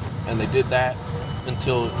 And they did that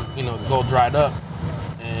until, the gold dried up.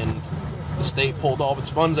 And the state pulled all of its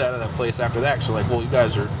funds out of that place after that. So like, well, you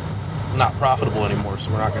guys are not profitable anymore,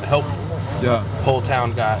 so we're not going to help you. Yeah. Whole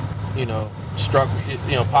town got, struck,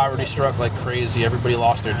 poverty struck like crazy. Everybody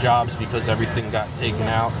lost their jobs because everything got taken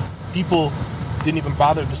out. People didn't even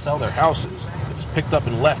bother to sell their houses. It was picked up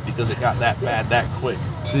and left because it got that bad that quick.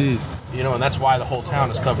 Jeez. And that's why the whole town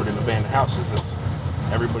is covered in abandoned houses.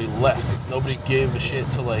 Everybody left. Nobody gave a shit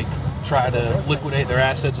to like try to liquidate their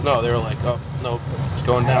assets. No, they were like, oh no, it's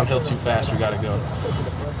going downhill too fast. We gotta go.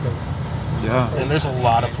 Yeah. And there's a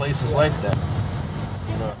lot of places like that.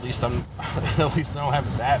 At least I don't have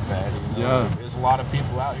it that bad. Yeah. Like, there's a lot of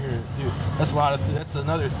people out here, dude. That's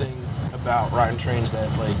another thing about riding trains that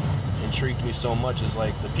like intrigued me so much is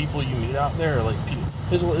like the people you meet out there are like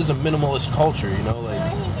is a minimalist culture.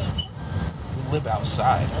 Like we live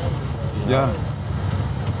outside. Yeah.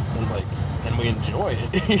 And we enjoy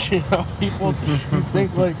it. People you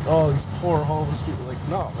think like, oh, these poor homeless people. Like,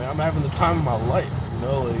 no, man, I'm having the time of my life.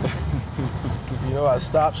 I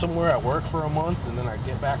stop somewhere, I work for a month, and then I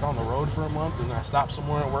get back on the road for a month, and I stop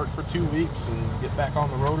somewhere and work for 2 weeks, and get back on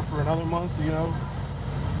the road for another month.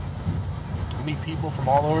 Meet people from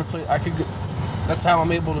all over the place. That's how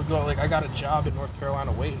I'm able to go. Like, I got a job in North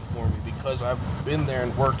Carolina waiting for me because I've been there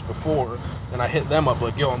and worked before, and I hit them up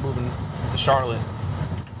like, yo, I'm moving to Charlotte.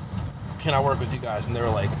 Can I work with you guys? And they were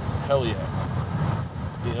like, hell yeah.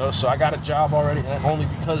 So I got a job already, and only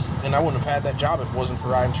because, and I wouldn't have had that job if it wasn't for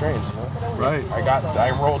riding trains, Right.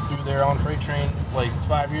 I rolled through there on freight train like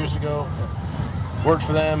 5 years ago, worked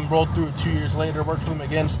for them, rolled through 2 years later, worked for them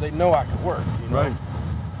again, so they know I could work, Right.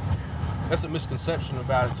 That's a misconception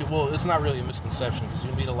about it too. Well, it's not really a misconception because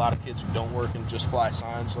you meet a lot of kids who don't work and just fly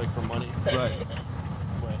signs like for money. Right.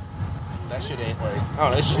 But that shit ain't like, I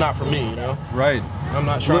don't know, it's just not for me, Right. I'm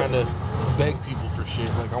not trying to beg people for shit.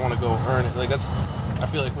 Like, I want to go earn it. Like, I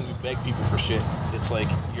feel like when you beg people for shit, it's like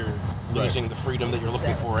you're losing the freedom that you're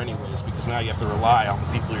looking for anyways, because now you have to rely on the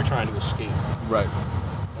people you're trying to escape. Right.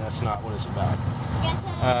 And that's not what it's about.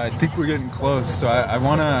 I think we're getting close, so I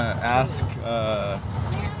want to ask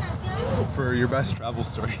for your best travel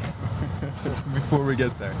story before we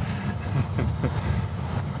get there.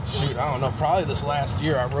 Shoot, I don't know. Probably this last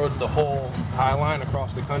year I rode the whole High Line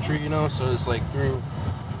across the country, so it's like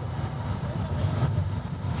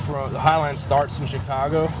from the High Line starts in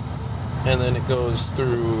Chicago, and then it goes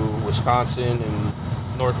through Wisconsin and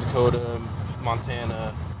North Dakota,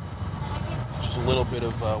 Montana, just a little bit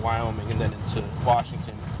of Wyoming, and then into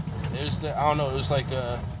Washington. And it was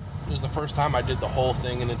it was the first time I did the whole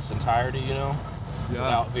thing in its entirety,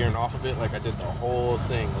 without veering off of it. Like, I did the whole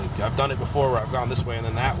thing. Like, I've done it before where I've gone this way and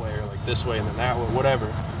then that way, or like this way and then that way,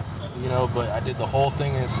 whatever, but I did the whole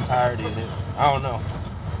thing in its entirety, and I don't know.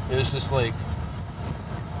 It was just like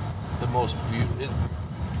the most beautiful.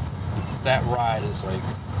 That ride is like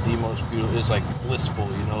the most beautiful. It's like blissful,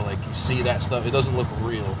 like you see that stuff. It doesn't look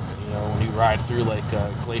real, when you ride through like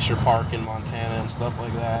Glacier Park in Montana and stuff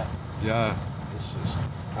like that. Yeah. It's just,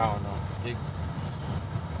 I don't know.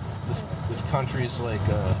 This country's like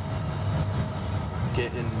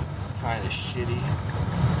getting kind of shitty,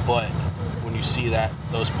 but when you see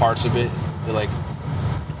those parts of it like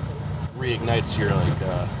reignites your like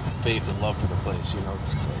faith and love for the place. It's like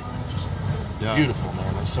just beautiful,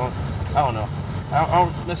 man. Like, so I don't know. I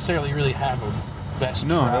don't necessarily really have a best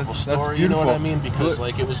No, travel that's story. You know what I beautiful. mean? Because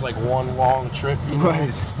like it was like one long trip. You know?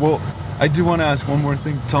 Right. Well, I do want to ask one more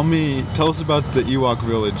thing. Tell us about the Ewok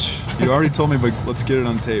village. You already told me, but let's get it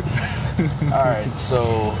on tape. All right,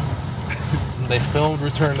 so they filmed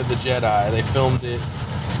Return of the Jedi. They filmed it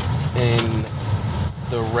in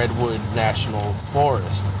the Redwood National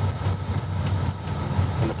Forest.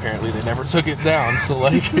 And apparently they never took it down. So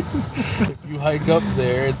like, if you hike up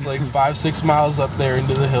there, it's like 5-6 miles up there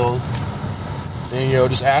into the hills. And you know,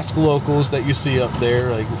 just ask locals that you see up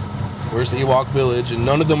there, like, where's the Ewok village? And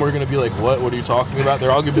none of them are going to be like, what are you talking about?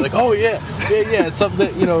 They're all going to be like, oh yeah, it's up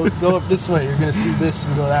there, you know, go up this way, you're going to see this,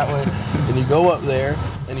 and go that way. And you go up there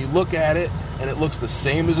and you look at it, and it looks the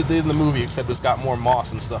same as it did in the movie, except it's got more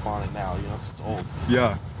moss and stuff on it now, you know, because it's old.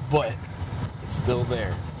 Yeah. But it's still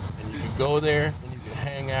there. And you can go there and you can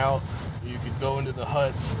hang out, you can go into the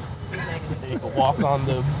huts, and you can walk on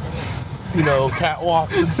the, you know,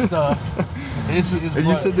 catwalks and stuff. And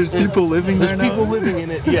you said there's people living there now? There's people living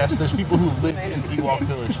in it, yes. There's people who live in the Ewok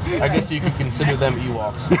village. I guess you could consider them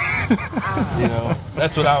Ewoks. You know,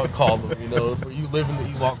 that's what I would call them, you know. Where you live in the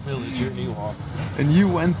Ewok village, you're an Ewok. And you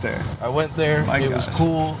went there? I went there. My it was gosh.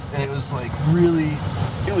 cool, and it was like really,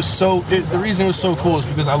 it was so, the reason it was so cool is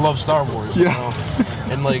because I love Star Wars, you know.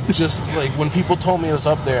 And like, just like when people told me it was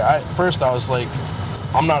up there, first I was like,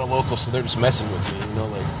 I'm not a local, so they're just messing with me, you know,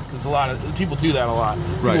 like, because a lot of people do that a lot.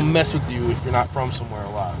 Right. People mess with you if you're not from somewhere a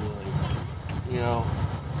lot, really. You know,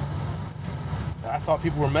 I thought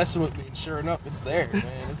people were messing with me, and sure enough, it's there,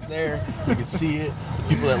 man. It's there. You can see it. The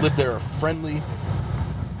people that live there are friendly,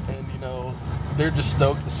 and you know, they're just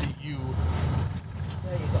stoked to see you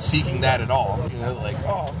seeking that at all. You know, like,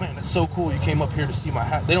 oh man, that's so cool. You came up here to see my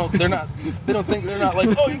house. They're not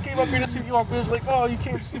like, oh, you came up here to see the Ewok village. Like, oh, you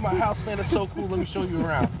came to see my house, man. That's so cool. Let me show you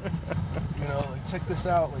around. You know, like, check this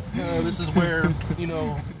out. Like, this is where, you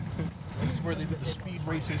know, this is where they did the speed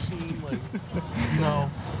racing scene. Like, you know.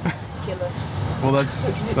 Well,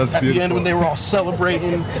 that's beautiful. At the end when they were all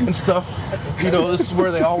celebrating and stuff, you know, this is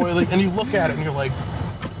where they all were. Like, and you look at it and you're like,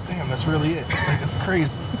 damn, that's really it. Like, it's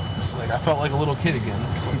crazy. It's like I felt like a little kid again.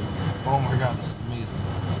 It's like, oh my god, this is amazing.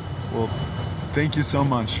 Well, thank you so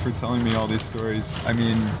much for telling me all these stories. I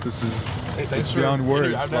mean, this is it's beyond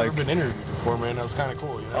words. I've never been interviewed before, man. That was kind of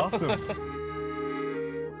cool. You know? Awesome.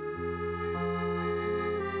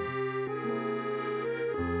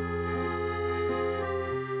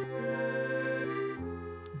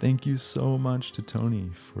 Thank you so much to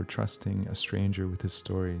Tony for trusting a stranger with his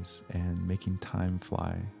stories and making time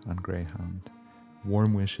fly on Greyhound.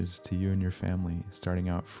 Warm wishes to you and your family starting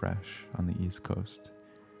out fresh on the East Coast.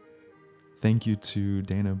 Thank you to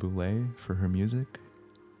Dana Boulé for her music,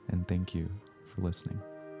 and thank you for listening.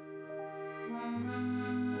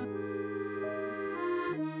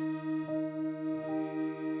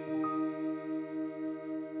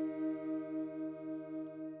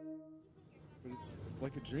 But it's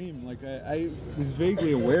like a dream. Like I was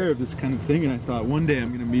vaguely aware of this kind of thing, and I thought one day I'm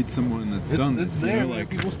going to meet someone that's done this. It's there, you know, like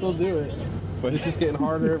people still do it. But it's just getting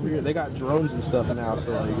harder every year. They got drones and stuff now,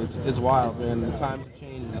 so like it's wild, man. The times are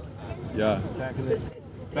changing. yeah.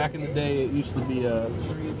 Back in the day, it used to be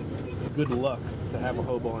good luck to have a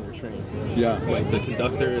hobo on your train. Yeah. Like the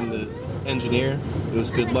conductor and the engineer, it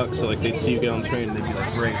was good luck. So like they'd see you get on the train and they'd be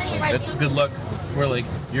like, great. Like, that's good luck where like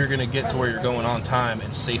you're gonna get to where you're going on time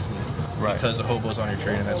and safely. Right. Because a hobo's on your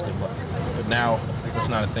train, and that's good luck. But now, like, it's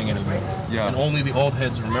not a thing anymore. Yeah. And only the old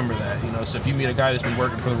heads remember that, you know. So if you meet a guy that's been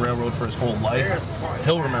working for the railroad for his whole life,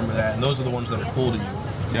 he'll remember that, and those are the ones that are cool to you.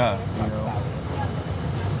 Yeah. You know.